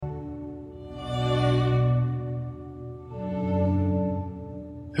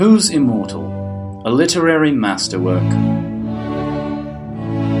Who's Immortal? A literary masterwork.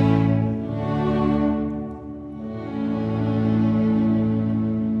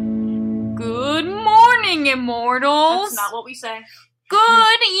 Good morning, Immortals! That's not what we say.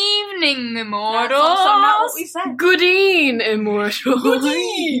 Good evening, Immortals! That's also not what we say. Good evening, Immortal. Good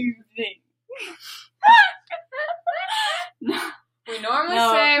evening. We normally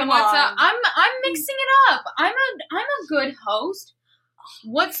No, say come what's on. up. I'm mixing it up. I'm a good host.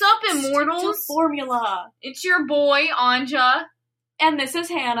 What's up, Stick to Immortals? formula. It's your boy Anja. And this is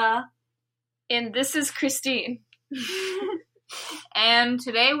Hannah. And this is Christine. And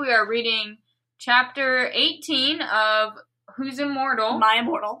today we are reading chapter 18 of Who's Immortal? My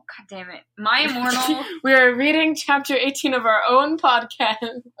Immortal. God damn it. My Immortal. We are reading chapter 18 of our own podcast.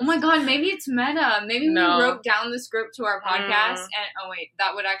 Oh my god, maybe it's meta. Maybe No. we wrote down the script to our podcast and oh wait,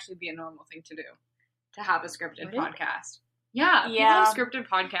 that would actually be a normal thing to do. To have a scripted Really? podcast. Yeah, people Yeah. have scripted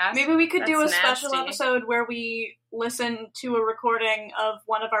podcasts. Maybe we could do a That's special nasty. episode where we listen to a recording of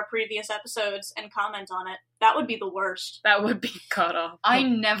one of our previous episodes and comment on it. That would be the worst. That would be cut off. I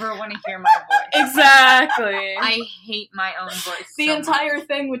never want to hear my voice. Exactly. I hate my own voice. The so entire much.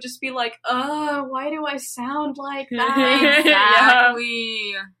 thing would just be like, why do I sound like that?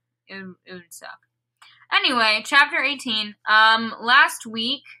 Exactly. It would suck. Anyway, chapter 18. Last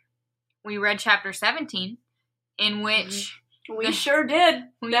week we read chapter 17, in which We sure did.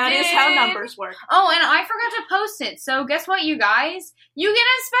 We That is how did. numbers work. oh, and I forgot to post it. So guess what, you guys? You get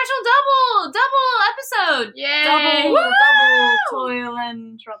a special double episode. Yay! Double toil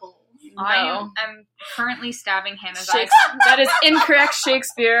and trouble. No. I'm currently stabbing Hannah's eyes. Shakespeare. That is incorrect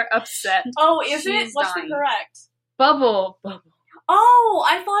Shakespeare. Upset. Oh, is it? She's What's dying. the correct? Bubble. Oh,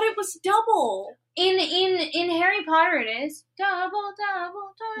 I thought it was double. In Harry Potter it is double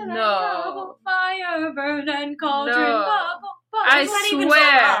toilet, No. double fire burn and cauldron No. bubble. I Is that even swear.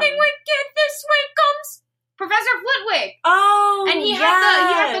 so Something wicked this way comes Professor Flitwick, Oh, and he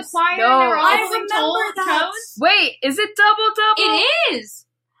had the choir. No. And they were all I doing remember that. toes. Wait, is it double? It is.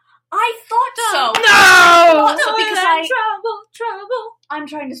 I thought so. No! Also, because trouble. I'm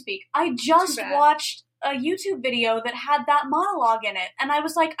trying to speak. I just Too bad. watched a YouTube video that had that monologue in it, and I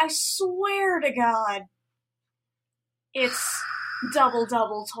was like, I swear to God, it's double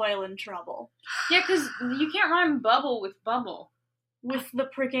toil and trouble. Yeah, because you can't rhyme bubble with bubble. With the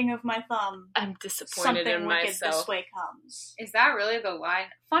pricking of my thumb, I'm disappointed something in wicked myself. this way comes. Is that really the line?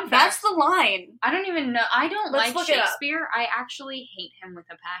 Fun fact. That's the line. I don't even know. I don't Let's like look it up. Shakespeare. I actually hate him with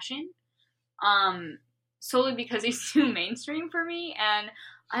a passion. Solely because he's too mainstream for me, and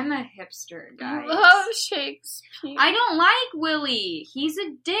I'm a hipster, guys. Love Shakespeare. I don't like Willie. He's a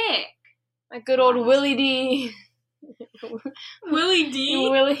dick. My good old Willie D. Willie D?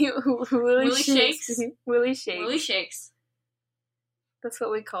 Willie Shakes? Willie Shakes. Willie Shakes. That's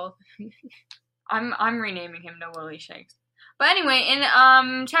what we call him. I'm renaming him to Willie Shakes. But anyway,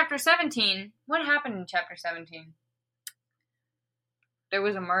 in chapter 17, what happened in chapter 17? There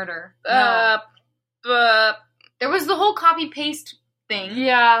was a murder. No. There was the whole copy-paste thing.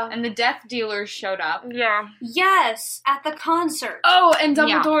 Yeah. And the death dealers showed up. Yeah. Yes, at the concert. Oh, and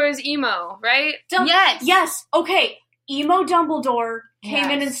Yeah. Dumbledore is emo, right? Yes. Yes. Okay. Emo Dumbledore came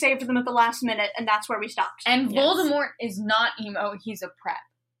in Yes. and saved them at the last minute, and that's where we stopped. And Yes. Voldemort is not emo, he's a prep.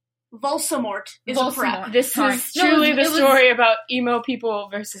 Voldemort is a Voldemort. prep. This Sorry. is No, truly it the was- story about emo people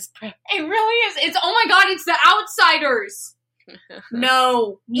versus prep. It really is. It's, oh my god, it's the outsiders.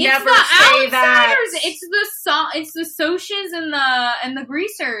 No, never it's the say outsiders. that. It's the Soches and the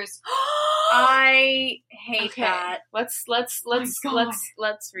Greasers. I hate Okay. that. Let's God.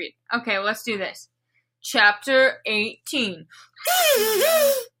 read. Okay, let's do this. Chapter 18.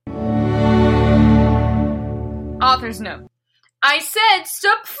 Author's note. I said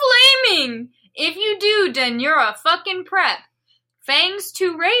stop flaming! If you do, then you're a fucking prep. Thanks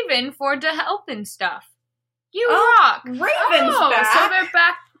to Raven for the help and stuff. You rock! Raven's Oh, back. so they're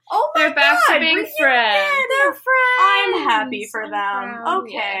back. Oh my They're back God, to being reunion! friends. They're friends! I'm happy for them. proud,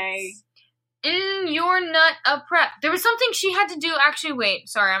 Okay. yes. In your nut a prep. There was something she had to do. Actually, wait.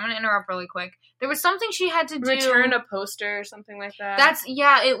 Sorry, I'm gonna interrupt really quick. There was something she had to do. Return a poster or something like that.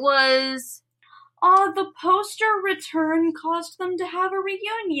 It was. The poster return caused them to have a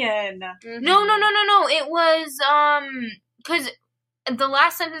reunion. Mhm. No. It was, because the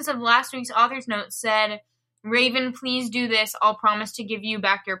last sentence of last week's author's note said, Raven, please do this. I'll promise to give you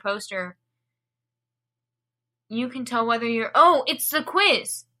back your poster. You can tell whether you're. Oh, it's the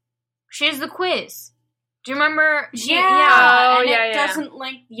quiz. She has the quiz. Do you remember? And yeah. it doesn't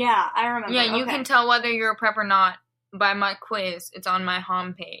link. Yeah, I remember. Yeah, you Okay. can tell whether you're a prep or not by my quiz. It's on my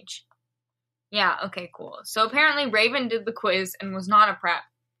homepage. Yeah, okay, cool. So apparently Raven did the quiz and was not a prep.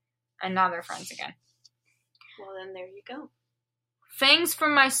 And now they're friends again. Well, then there you go. Fangs for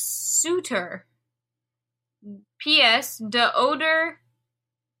my suitor. P.S. De Oder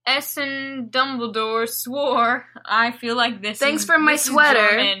Essen Dumbledore swore. I feel like this Thanks is, for my this is sweater.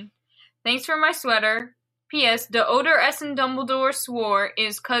 German. Thanks for my sweater. P.S. De Oder Essen Dumbledore swore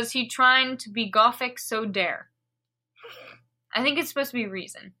is 'cause he trying to be gothic so dare. I think it's supposed to be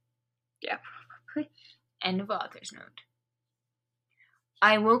reason. Yeah. End of author's note.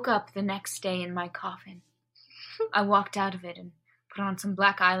 I woke up the next day in my coffin. I walked out of it and put on some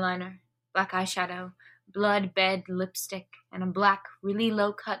black eyeliner, black eyeshadow, blood bed lipstick, and a black, really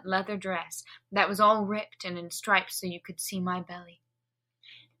low-cut leather dress that was all ripped and in stripes so you could see my belly.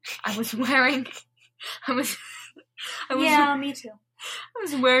 I was wearing Yeah, me too. I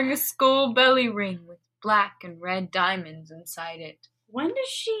was wearing a skull belly ring with black and red diamonds inside it. When does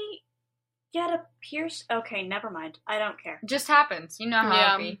she get a pierce? Okay, never mind. I don't care. It just happens. You know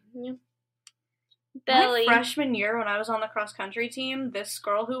how it be. Yeah. My freshman year, when I was on the cross-country team, this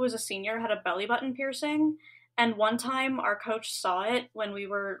girl who was a senior had a belly button piercing, and one time our coach saw it when we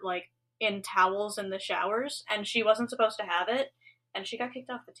were, like, in towels in the showers, and she wasn't supposed to have it, and she got kicked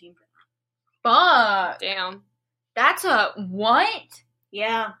off the team for that. But Damn. that's a what?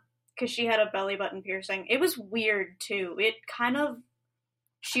 Yeah, because she had a belly button piercing. It was weird, too. It kind of...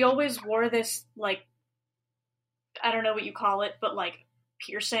 She always wore this, like, I don't know what you call it, but, like,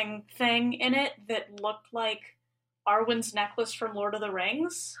 piercing thing in it that looked like Arwen's necklace from Lord of the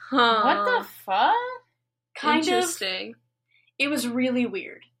Rings. Huh. What the fuck? Kind of. Interesting. It was really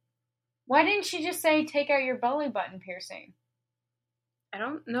weird. Why didn't she just say take out your belly button piercing? I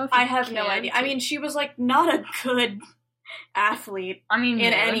don't know if I have no idea. I mean, she was, like, not a good athlete I mean,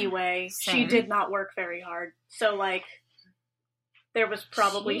 in really? any way. She Same. did not work very hard. So, like, there was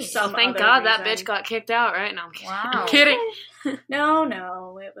probably Jeez. some thank other God that reason. bitch got kicked out, right? No, I'm kidding. Wow. I'm kidding.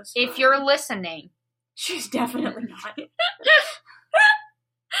 No, it was If fine. you're listening, She's definitely not.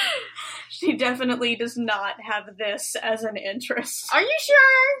 She definitely does not have this as an interest. are you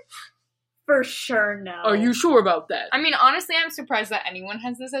sure? For sure, no. Are you sure about that? I mean, honestly, I'm surprised that anyone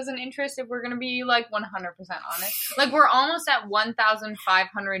has this as an interest if we're gonna be, like, 100% honest. Like, we're almost at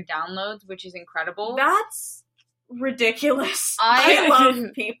 1,500 downloads, which is incredible. That's ridiculous. I- I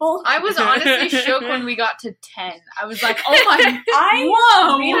love people. I was honestly shook when we got to 10. I was like, oh my... I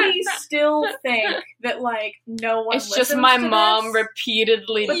Whoa! really still think that, like, no one It's just listens my to mom this.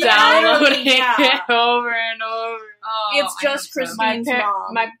 repeatedly But downloading yeah. it over and over. Oh, It's I just hope so. Christine's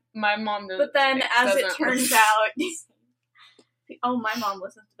mom. My mom doesn't. But then, as it doesn't- turns out... Oh, my mom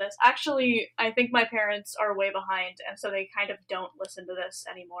listens to this. Actually, I think my parents are way behind, and so they kind of don't listen to this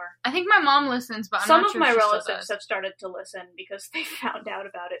anymore. I think my mom listens, but I'm Some not of sure my she still relatives does. have started to listen because they found out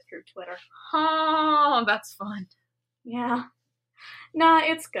about it through Twitter. Oh, that's fun. Yeah. Nah,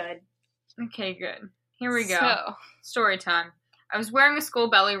 it's good. Okay, good. Here we go. So, Story time. I was wearing a skull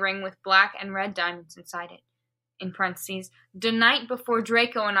belly ring with black and red diamonds inside it. In parentheses, the night before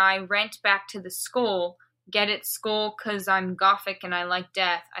Draco and I went back to the school. Get it, skull, 'cause I'm gothic and I like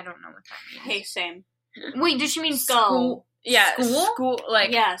death. I don't know what that Hey, means. same. Wait, does she mean Skull. school? yeah, School?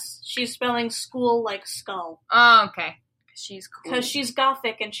 like Yes, she's spelling school like skull. Oh, okay. she's cool. Because she's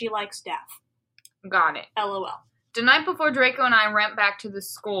gothic and she likes death. Got it. LOL. The night before Draco and I went back to the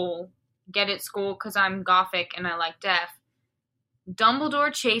school. Get it, school, 'cause I'm gothic and I like death.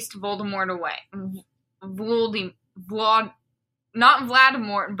 Dumbledore chased Voldemort away. Not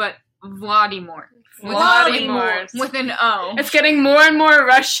Vladimort, but Vladimort. Vladimort. With an O. It's getting more and more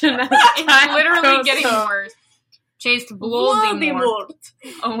Russian as It's time literally goes getting on. worse. Chased Voldemort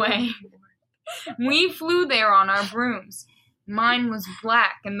away. We flew there on our brooms. Mine was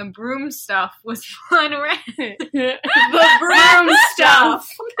black, and the broom stuff was blood red. The broom stuff!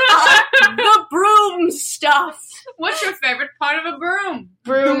 The broom stuff! What's your favorite part of a broom?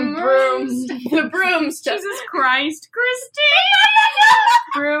 Broom, broom, The broom stuff. Jesus Christ, Christy!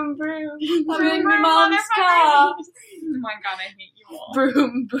 broom, broom, Bring me mom's car. Oh my god, I hate you all.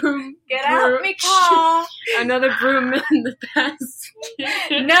 broom, broom. Get out me car! Another broom in the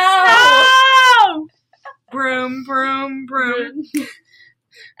basket. No! Broom, broom, broom.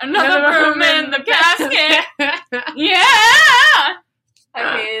 Another broom in the basket. Yeah!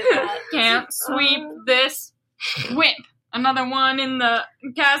 I hated that. Can't sweep this whip. Another one in the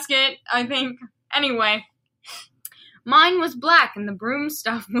casket, I think. Anyway. Mine was black and the broom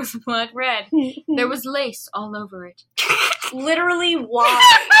stuff was blood red. There was lace all over it. Literally,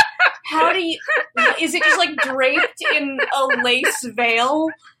 why? How do you... Is it just, like, draped in a lace veil?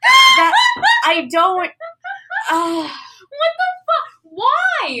 That... I don't... What the fuck?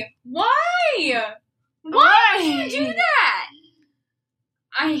 Why? Why? Why would you do that?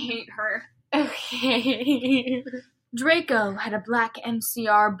 I I hate her. Okay. Draco had a black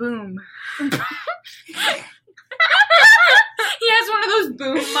MCR boom. He has one of those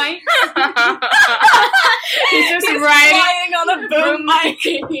boom mics. He's just He's riding flying on a boom mic.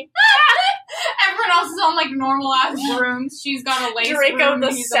 Everyone else is on like normal ass brooms. She's got a lace Draco, broom.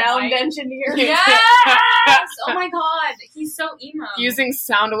 the He's a sound mic. engineer. Yes! Oh my god, he's so emo. using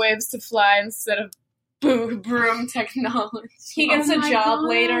sound waves to fly instead of broom technology. He gets Oh a my job God.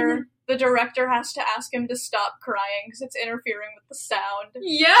 later. The director has to ask him to stop crying because it's interfering with the sound.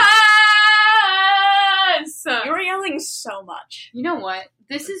 Yes! You're yelling so much. You know what?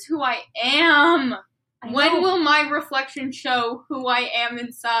 This is who I am. I When know. will my reflection show who I am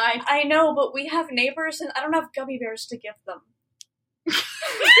inside? I know, but we have neighbors and I don't have gummy bears to give them.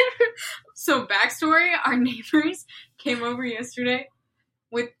 So, backstory, our neighbors came over yesterday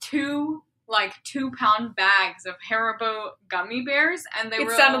with 2 2-pound bags of Haribo gummy bears, and they It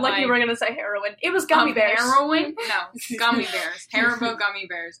were sounded like you were going to say heroin. It was gummy bears. Heroin? No, gummy bears. Haribo gummy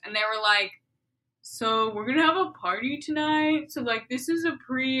bears. And they were like, so we're gonna have a party tonight, so like this is a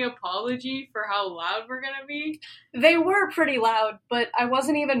pre-apology for how loud we're gonna be. They were pretty loud, but I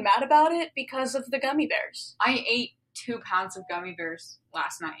wasn't even mad about it because of the gummy bears. I ate 2 pounds of gummy bears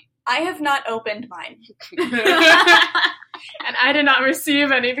last night. I have not opened mine. And I did not receive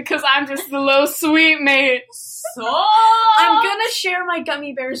any because I'm just the low sweet mate. So I'm gonna share my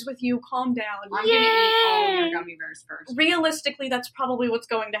gummy bears with you. Calm down. I'm gonna eat all of your gummy bears first. Realistically, that's probably what's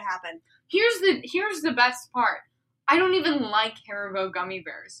going to happen. Here's the best part. I don't even like Haribo gummy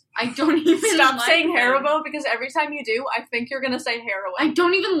bears. I don't even Stop like saying them. Haribo because every time you do, I think you're gonna say heroin. I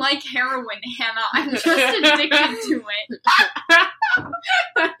don't even like heroin, Hannah. I'm just addicted to it.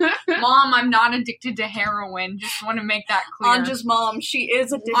 Mom, I'm not addicted to heroin. Just want to make that clear. Anja's mom, she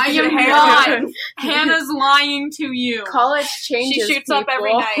is addicted I to am heroin. not. Hannah's lying to you. College changes. She shoots up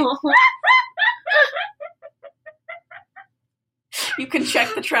every people. night. You can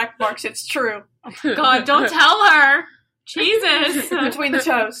check the track marks, it's true. God, don't tell her. Jesus. Between the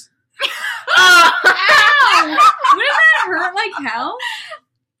toes. Ow! Wouldn't that hurt like hell?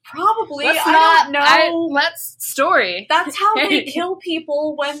 Probably. Let's I not. don't know. Let's story. That's how they kill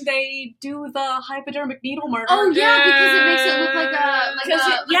people when they do the hypodermic needle murder. Oh yeah, because it makes it look like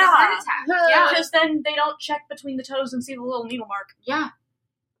a Yeah. heart attack. Yeah. Because then they don't check between the toes and see the little needle mark. Yeah.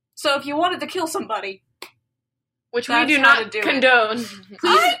 So if you wanted to kill somebody, Which That's we do how to not do it. condone.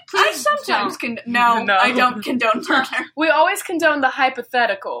 I Please sometimes don't. No, No. I don't condone murder. We always condone the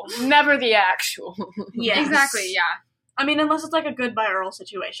hypothetical, never the actual. Yes. Exactly, yeah. I mean, unless it's like a good viral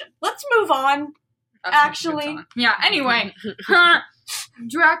situation. Let's move on. That's Actually- what it's on. Yeah, anyway.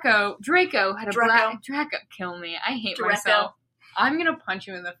 Draco had a Draco kill me. I hate Draco. myself. I'm gonna punch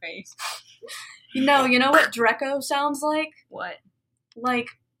you in the face. No, you know what Draco sounds like? What? Like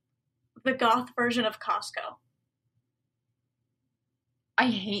the goth version of Costco. I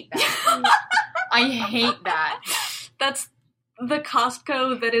hate that. I hate that. That's the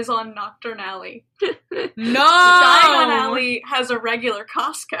Costco that is on Nocturne Alley. No! Diagon Alley has a regular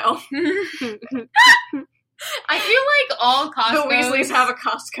Costco. I feel like all Costco. The Weasleys have a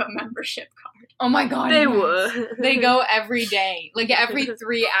Costco membership card. Oh my god. They yes. would. They go every day. Like every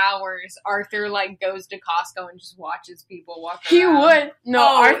 3 hours, Arthur like goes to Costco and just watches people walk around. He would. No,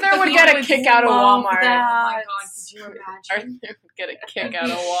 Oh, Arthur would he get a would kick out of love Walmart. that. Oh my god, could you imagine? Arthur would get a kick I'd out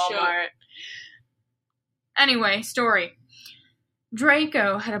be of shook. Walmart. Anyway, story.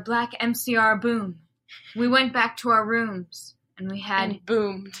 Draco had a black MCR boom. We went back to our rooms, and we had... And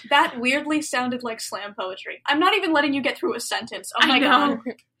boomed. That weirdly sounded like slam poetry. I'm not even letting you get through a sentence. Oh I my know.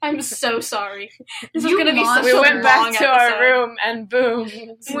 god. I'm so sorry. This is You gonna be such monster. a We went back long to episode. our room and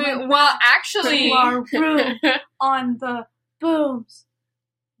boomed. well, actually... To our room on the booms.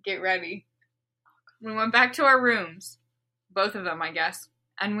 Get ready. We went back to our rooms. Both of them, I guess.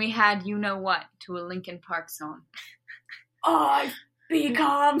 And we had You Know What to a Linkin Park song. I've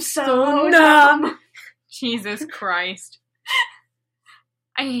become so So numb. Jesus Christ.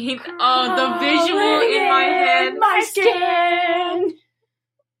 I hate... Oh, the visual in my head. My skin.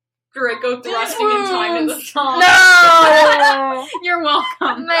 Draco thrusting in time to the song. No! You're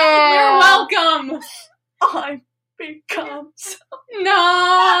welcome. Man. You're welcome. I've become so... No.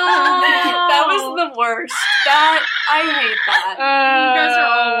 That was the worst. That I hate that. You guys are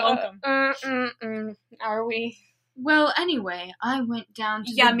all welcome. Are we? Well, anyway, I went down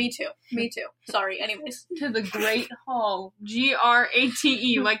to Yeah, me too. Me too. Sorry. Anyways. to the Great Hall.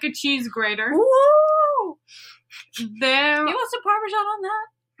 Grate, like a cheese grater. Woo! There You want some Parmesan on that?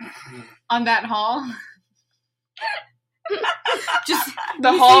 on that hall. Just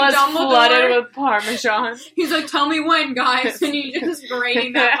The you hall see is Dumbledore? flooded with Parmesan. He's like, tell me when, guys, and he's just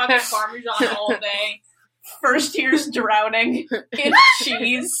grating that fucking Parmesan all day. First year's drowning in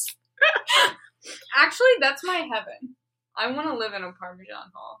cheese. Actually, that's my heaven. I want to live in a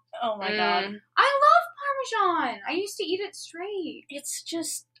Parmesan hall. Oh my god. I love Parmesan. I used to eat it straight. It's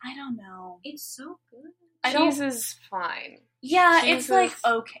just, I don't know. It's so good. I don't- Cheese is fine. Yeah, Cheese it's like, is-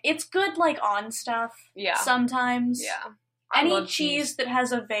 okay. It's good, like, on stuff. Yeah. Sometimes. Yeah. I Any love cheese that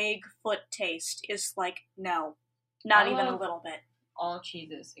has a vague foot taste is like, no. Not I even a love- little bit. All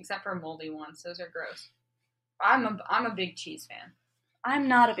cheeses, except for moldy ones. Those are gross. I'm a big cheese fan. I'm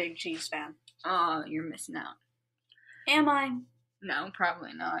not a big cheese fan. Oh, you're missing out. Am I? No,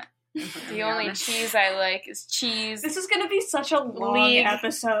 probably not. The only cheese I like is cheese. This is gonna be such a long League.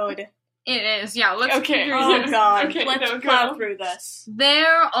 episode. It is, yeah. Let's Okay. figure Oh this. god. Okay, Let's no, plow go. through this.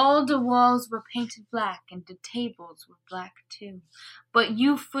 There, all the walls were painted black, and the tables were black too. But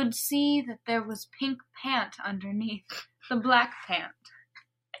you could see that there was pink pant underneath the black pant.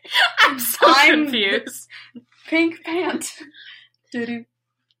 I'm so I'm- confused. Pink pant. Doo-doo.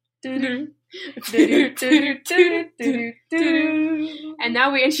 Doo-doo. And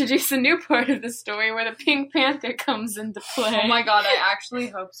now we introduce a new part of the story where the Pink Panther comes into play. Oh my god, I actually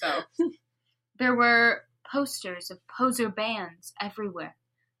hope so. There were posters of poser bands everywhere,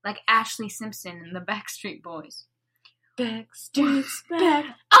 like Ashley Simpson and the Backstreet Boys. Backstreet's back.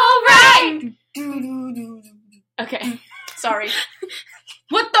 Alright! Okay. Sorry.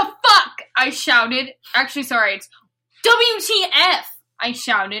 What the fuck? I shouted. Actually, sorry, it's WTF! I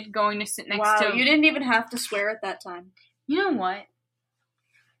shouted, going to sit next Wow, to... you didn't even have to swear at that time. You know what?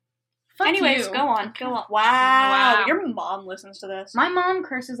 Fuck Anyways, you. go on. Wow. Wow. Your mom listens to this. My mom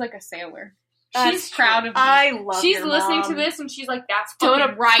curses like a sailor. That's She's proud of me. I love She's your listening mom. to this and she's like, that's Don't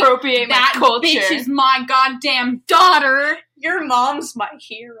fucking right. appropriate my That culture. bitch is my goddamn daughter. Your mom's my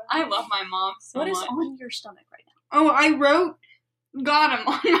hero. I love my mom so What is much. on your stomach right now? Oh, I wrote got him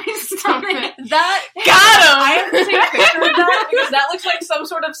on my stomach. That I have to take a picture of that because that looks like some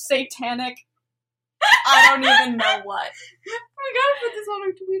sort of satanic. I don't even know what. We gotta put this on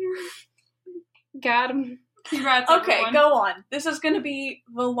our Twitter. Got him. Congrats, Okay, everyone. go on. This is going to be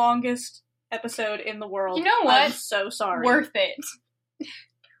the longest episode in the world. You know what? I'm so sorry. Worth it.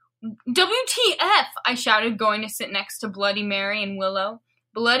 WTF! I shouted, going to sit next to Bloody Mary and Willow.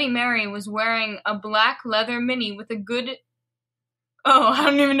 Bloody Mary was wearing a black leather mini with a good... Oh, I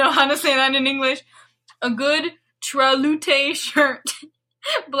don't even know how to say that in English. A good tralute shirt.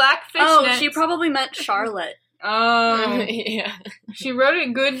 Black fishnets. Oh, she probably meant Charlotte. Oh. Yeah. She wrote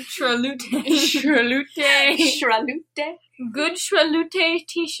it good tralute. Shralute. Charlotte. Good tralute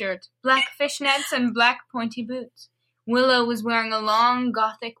t-shirt, black fishnets, and black pointy boots. Willow was wearing a long,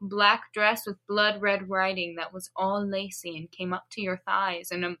 gothic black dress with blood-red writing that was all lacy and came up to your thighs,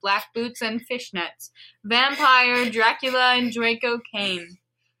 and in black boots and fishnets. Vampire, Dracula, and Draco came.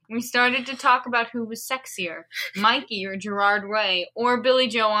 We started to talk about who was sexier, Mikey or Gerard Way, or Billy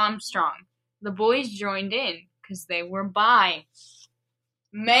Joe Armstrong. The boys joined in, because they were bi.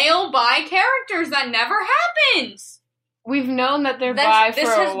 Male bi characters, that never happens! We've known that they're That's- bi this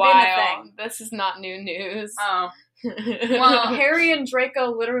for has a been a while. thing. This is not new news. Oh. Well, Harry and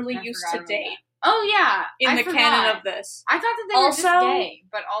Draco literally I used forgot to about date Oh, yeah. in I the forgot. canon of this. I thought that they were Also, just gay,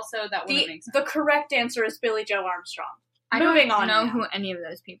 but also that wouldn't make sense. The correct answer is Billy Joe Armstrong. I moving don't on know now. who any of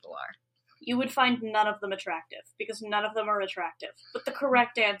those people are. You would find none of them attractive, because none of them are attractive. But the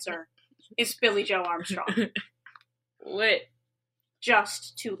correct answer is Billy Joe Armstrong. Lit.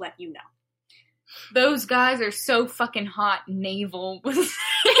 Just to let you know. Those guys are so fucking hot. Navel was. Who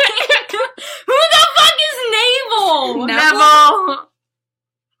the fuck is Navel? Neville.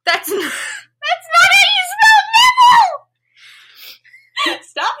 That's not how you spell Neville.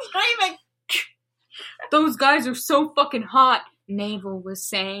 Stop screaming! Those guys are so fucking hot. Navel was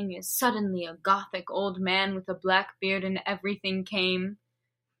saying as suddenly a gothic old man with a black beard and everything came.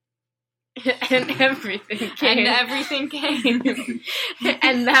 And everything came. And everything came.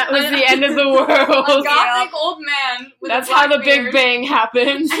 And that was the end of the world. A gothic old man with That's a black how the Big beard, Bang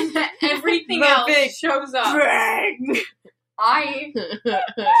happens. and everything The else Big shows up. Bang! I hated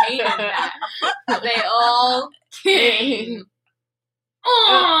that. They all came.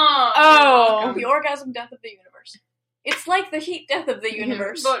 Oh. The orgasm death of the universe. It's like the heat death of the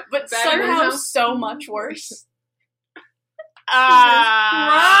universe, But but better somehow than- so much worse.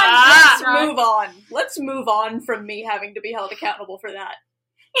 Ah. Let's move on. Let's move on from me having to be held accountable for that.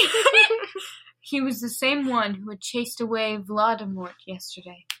 He was the same one who had chased away Voldemort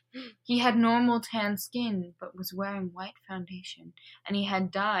yesterday. He had normal tan skin, but was wearing white foundation, and he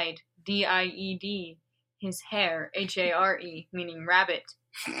had died, D-I-E-D. His hair, Hare, meaning rabbit,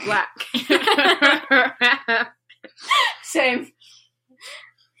 black. Same.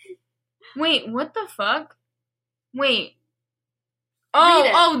 Wait, what the fuck? Wait. Read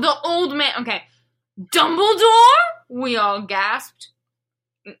it. Oh, the old man. Okay. Dumbledore? We all gasped.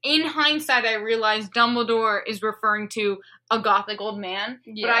 In hindsight, I realized Dumbledore is referring to a gothic old man,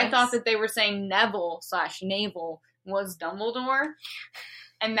 but I Yes. thought that they were saying Neville/Navel was Dumbledore,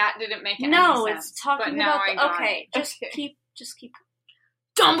 and that didn't make any No, sense. it's talking but now about I got okay, it. just keep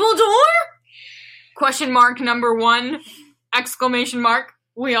Dumbledore? Question mark number 1, exclamation mark.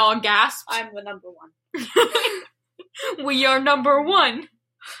 We all gasped. I'm the number one. We are number 1.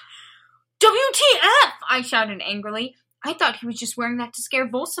 WTF! I shouted angrily. I thought he was just wearing that to scare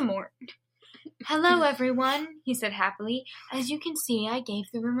Voldemort. Hello, everyone, he said happily. As you can see, I gave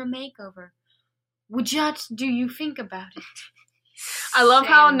the room a makeover. What do you think about it? I love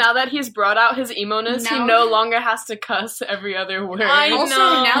how Same. now that he's brought out his emo-ness, he Now- no longer has to cuss every other word. I Also,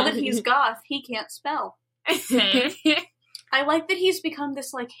 know. now that he's goth, he can't spell. Same. I like that he's become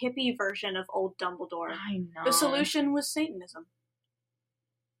this like hippie version of old Dumbledore. I know. The solution was Satanism.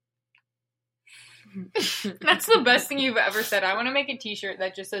 That's the best thing you've ever said. I want to make a t-shirt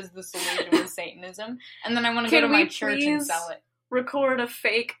that just says the solution was Satanism, and then I want to go Can to my we church and please- sell it. Record a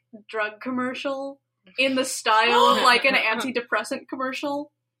fake drug commercial in the style of like an antidepressant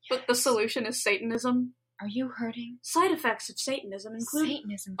commercial, but the solution is Satanism. Are you hurting? Side effects of Satanism include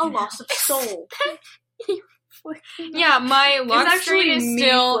Satanism. a can loss help. of soul. Yeah, my lock It's actually screen is me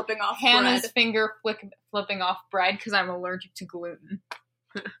still flipping off Hannah's bread. finger flipping off bread because I'm allergic to gluten.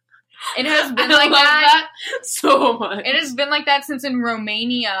 It has I been love like that. so much. It has been like that since in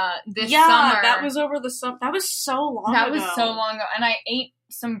Romania this Yeah, summer. that was over the summer. That was so long That ago. was so long ago, and I ate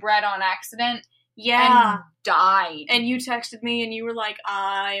some bread on accident Yeah. and died. And you texted me and you were like,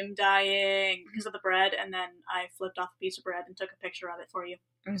 I'm dying because of the bread, and then I flipped off a piece of bread and took a picture of it for you.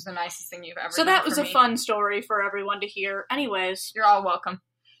 It was the nicest thing you've ever So done that was for a me. fun story for everyone to hear. Anyways, You're all welcome.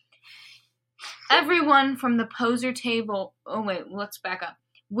 Everyone from the poser table... Oh, wait, let's back up.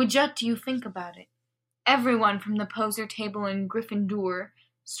 What do you think about it? Everyone from the poser table in Gryffindor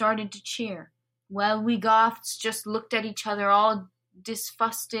started to cheer. Well, we Goths just looked at each other all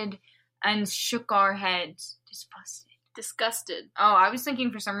disgusted and shook our heads. Disgusted. Oh, I was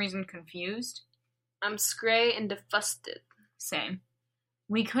thinking for some reason confused. I'm scray and defusted. Same.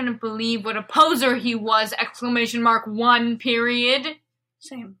 We couldn't believe what a poser he was! Exclamation mark 1, period.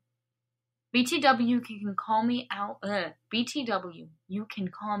 same. BTW, you can call me BTW, you can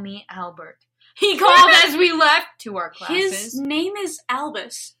call me Albert. He called as we left to our classes. His name is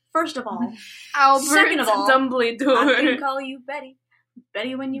Albus, first of all. Albert Second of all, I can Dumbledore. call you Betty.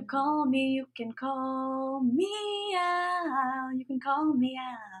 Betty, when you call me, you can call me Al. You can call me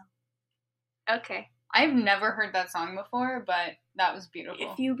Al. Okay. I've never heard that song before, but that was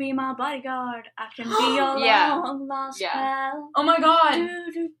beautiful. If you be my bodyguard, I can be your Yeah. long lost Yeah. pal. Oh my god!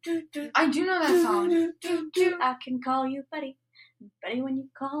 Do, do, do, do. I do know that song. Do, do, do. I can call you Betty. Betty, when you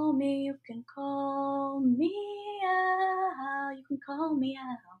call me, you can call me Al. You can call me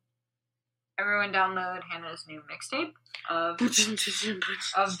Al. Everyone download Hannah's new mixtape of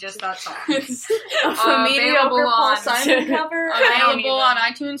just that song. A mediocre available Paul on- Simon cover. I don't Available on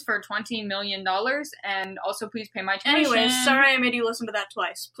even- iTunes for $20 million, and also please pay my tuition. Anyways, sorry I made you listen to that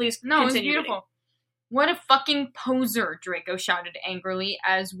twice. Please No, it's continue. beautiful. What a fucking poser, Draco shouted angrily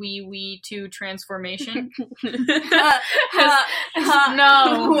as we to transformation. reading.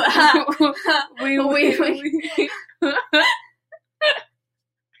 No.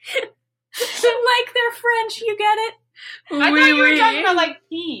 Like they're French, you get it? I thought you were talking about like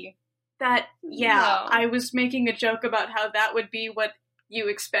pee. That, yeah, No. I was making a joke about how that would be what you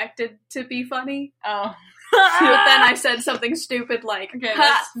expected to be funny. Oh. But then I said something stupid like, Okay, ha,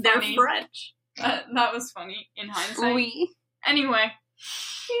 that's they're funny. French. That was funny in hindsight. Oui. Anyway.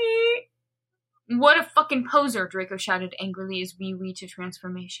 What a fucking poser, Draco shouted angrily as we to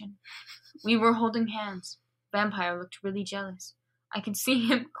transformation. We were holding hands. Vampire looked really jealous. I could see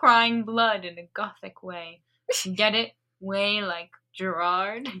him crying blood in a gothic way. Get it? Way like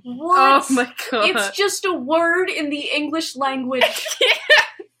Gerard. What? Oh my god. It's just a word in the English language.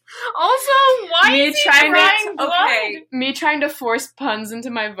 Also, why Me is he trying to- crying blood? okay. Me trying to force puns into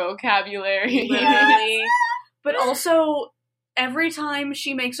my vocabulary. Literally. But also, every time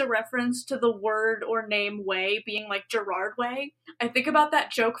she makes a reference to the word or name way being like Gerard Way, I think about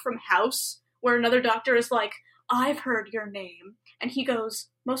that joke from House where another doctor is like, I've heard your name. And he goes,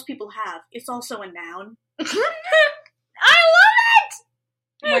 most people have. It's also a noun. I love it!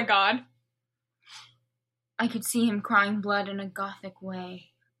 Oh my god. I could see him crying blood in a gothic way,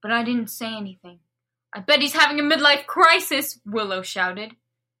 but I didn't say anything. I bet he's having a midlife crisis, Willow shouted.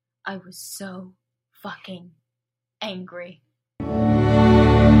 I was so fucking angry.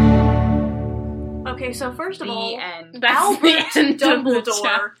 Okay, so first of The all, end. That's Albert the end of the Dumbledore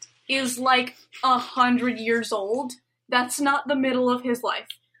chapter. is like 100 years old. That's not the middle of his life.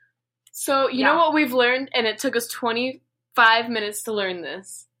 So, you Yeah. know what we've learned? And it took us 25 minutes to learn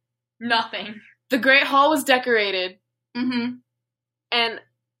this. Nothing. The Great Hall was decorated, Mm-hmm. and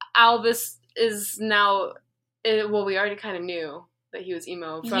Albus is now... well, we already kind of knew that he was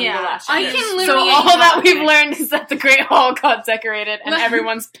emo from Yeah, the last I chapter. can So literally all that have we've it. learned is that the Great Hall got decorated, and Let-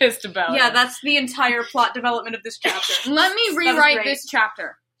 everyone's pissed about Yeah, it. that's the entire plot development of this chapter. Let me was rewrite great. this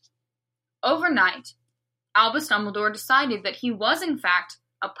chapter. Overnight, Albus Dumbledore decided that he was in fact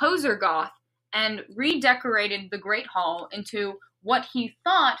a poser goth and redecorated the Great Hall into what he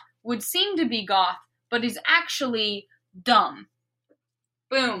thought would seem to be goth, but is actually dumb.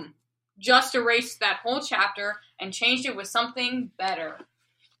 Boom. Just erased that whole chapter and changed it with something better.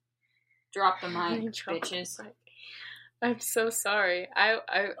 Drop the mic, bitches. I'm so sorry. I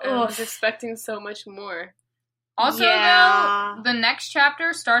was expecting so much more. Also, Yeah. though, the next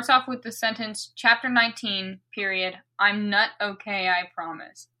chapter starts off with the sentence, chapter 19, period, I'm not okay, I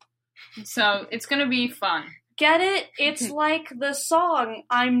promise. So, it's gonna be fun. Get it? It's like the song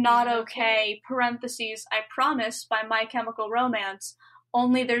I'm Not Okay, parentheses, I Promise by My Chemical Romance,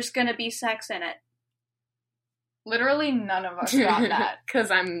 only there's gonna be sex in it. Literally none of us got that.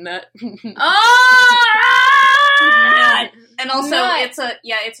 Because I'm nut. Oh! And also, Nut.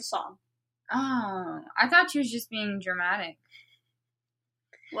 it's a song. Oh, I thought she was just being dramatic.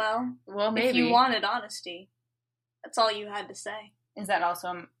 Well, Well, maybe. if you wanted honesty, that's all you had to say. Is that also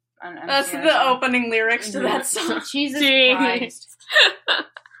an That's MCR the song? opening lyrics to that song. Jesus Jeez. Christ. I'm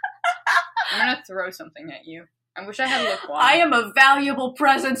gonna throw something at you. I wish I had looked wide. I am a valuable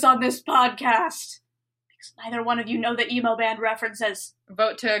presence on this podcast. Because neither one of you know the emo band references.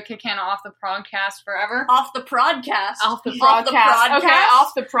 Vote to kick Hannah off the podcast forever. Off the prodcast. Off the Off the broadcast. prodcast? Okay,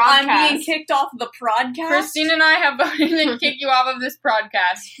 off the broadcast. I'm being kicked off the prodcast. Christine and I have voted to kick you off of this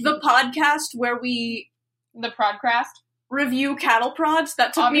podcast. The podcast where we The podcast? review cattle prods.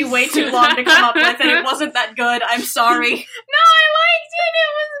 That took me way Obviously. too long to come up with, and it wasn't that good. I'm sorry. No, I liked it.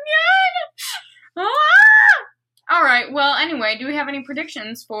 It was good. Ah! All right. Well, anyway, do we have any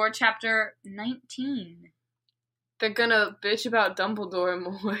predictions for chapter 19? They're gonna bitch about Dumbledore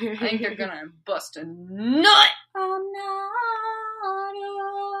more. I think they're gonna bust a nut. I'm not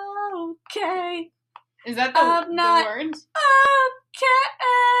okay. Is that I'm not- words?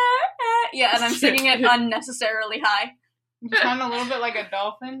 Okay. Yeah, and I'm singing it unnecessarily high. You sound a little bit like a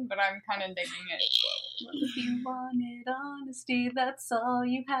dolphin, but I'm kind of digging it. If you wanted honesty, that's all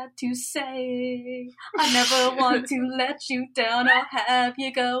you had to say. I never want to let you down or have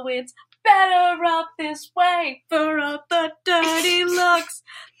you go. It's better off this way for all the dirty looks.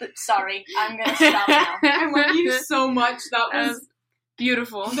 But sorry, I'm gonna stop now. I love you so much. That was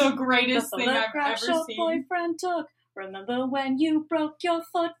beautiful. the greatest The thing I've photograph ever your seen. boyfriend took. Remember when you broke your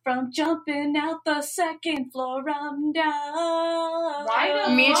foot from jumping out the second floor? I'm down. Why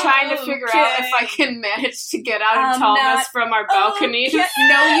the Me fuck? trying to figure out if I Okay. can manage to get out I'm of Thomas not from our balcony. Okay.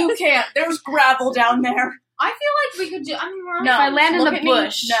 No, you can't. There's gravel down there. I feel like we could do. I mean, we're on No, If I land in look the at me.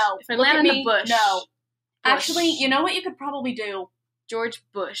 bush. No. If I Look land at in me. the bush. No. Bush. Actually, you know what you could probably do? George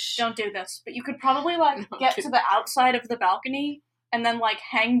Bush. Don't do this. But you could probably, like, No, get okay. to the outside of the balcony and then, like,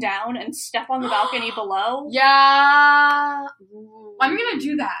 hang down and step on the balcony below. Yeah. I'm gonna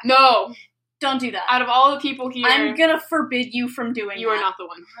do that. No. Don't do that. Out of all the people here, I'm gonna forbid you from doing you that. are not the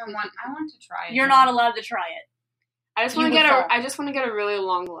one. I want to try it. You're not allowed to try it. I just You want to would get fall. I just want to get a really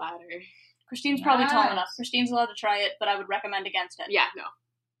long ladder. Christine's probably tall Yes. enough. Christine's allowed to try it, but I would recommend against it. Yeah, no.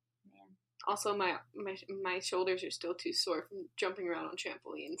 Also, my shoulders are still too sore from jumping around on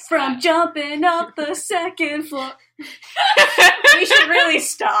trampolines. From jumping up the second floor. We should really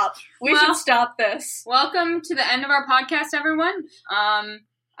stop. We Well- should stop this. Welcome to the end of our podcast, everyone. I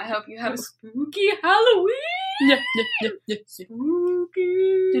hope you have a spooky Halloween.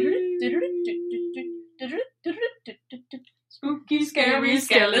 Spooky, scary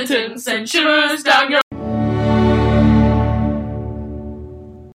skeletons and shivers down your.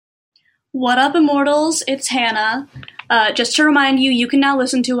 What up, Immortals? It's Hannah. Just to remind you, you can now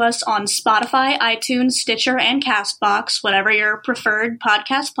listen to us on Spotify, iTunes, Stitcher, and CastBox, whatever your preferred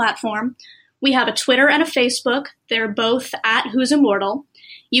podcast platform. We have a Twitter and a Facebook. They're both at Who's Immortal.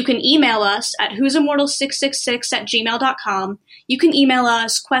 You can email us at who'simmortal666@gmail.com. You can email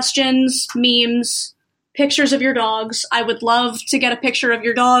us questions, memes, pictures of your dogs. I would love to get a picture of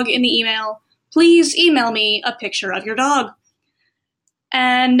your dog in the email. Please email me a picture of your dog.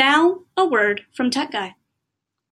 And now, a word from Tech Guy.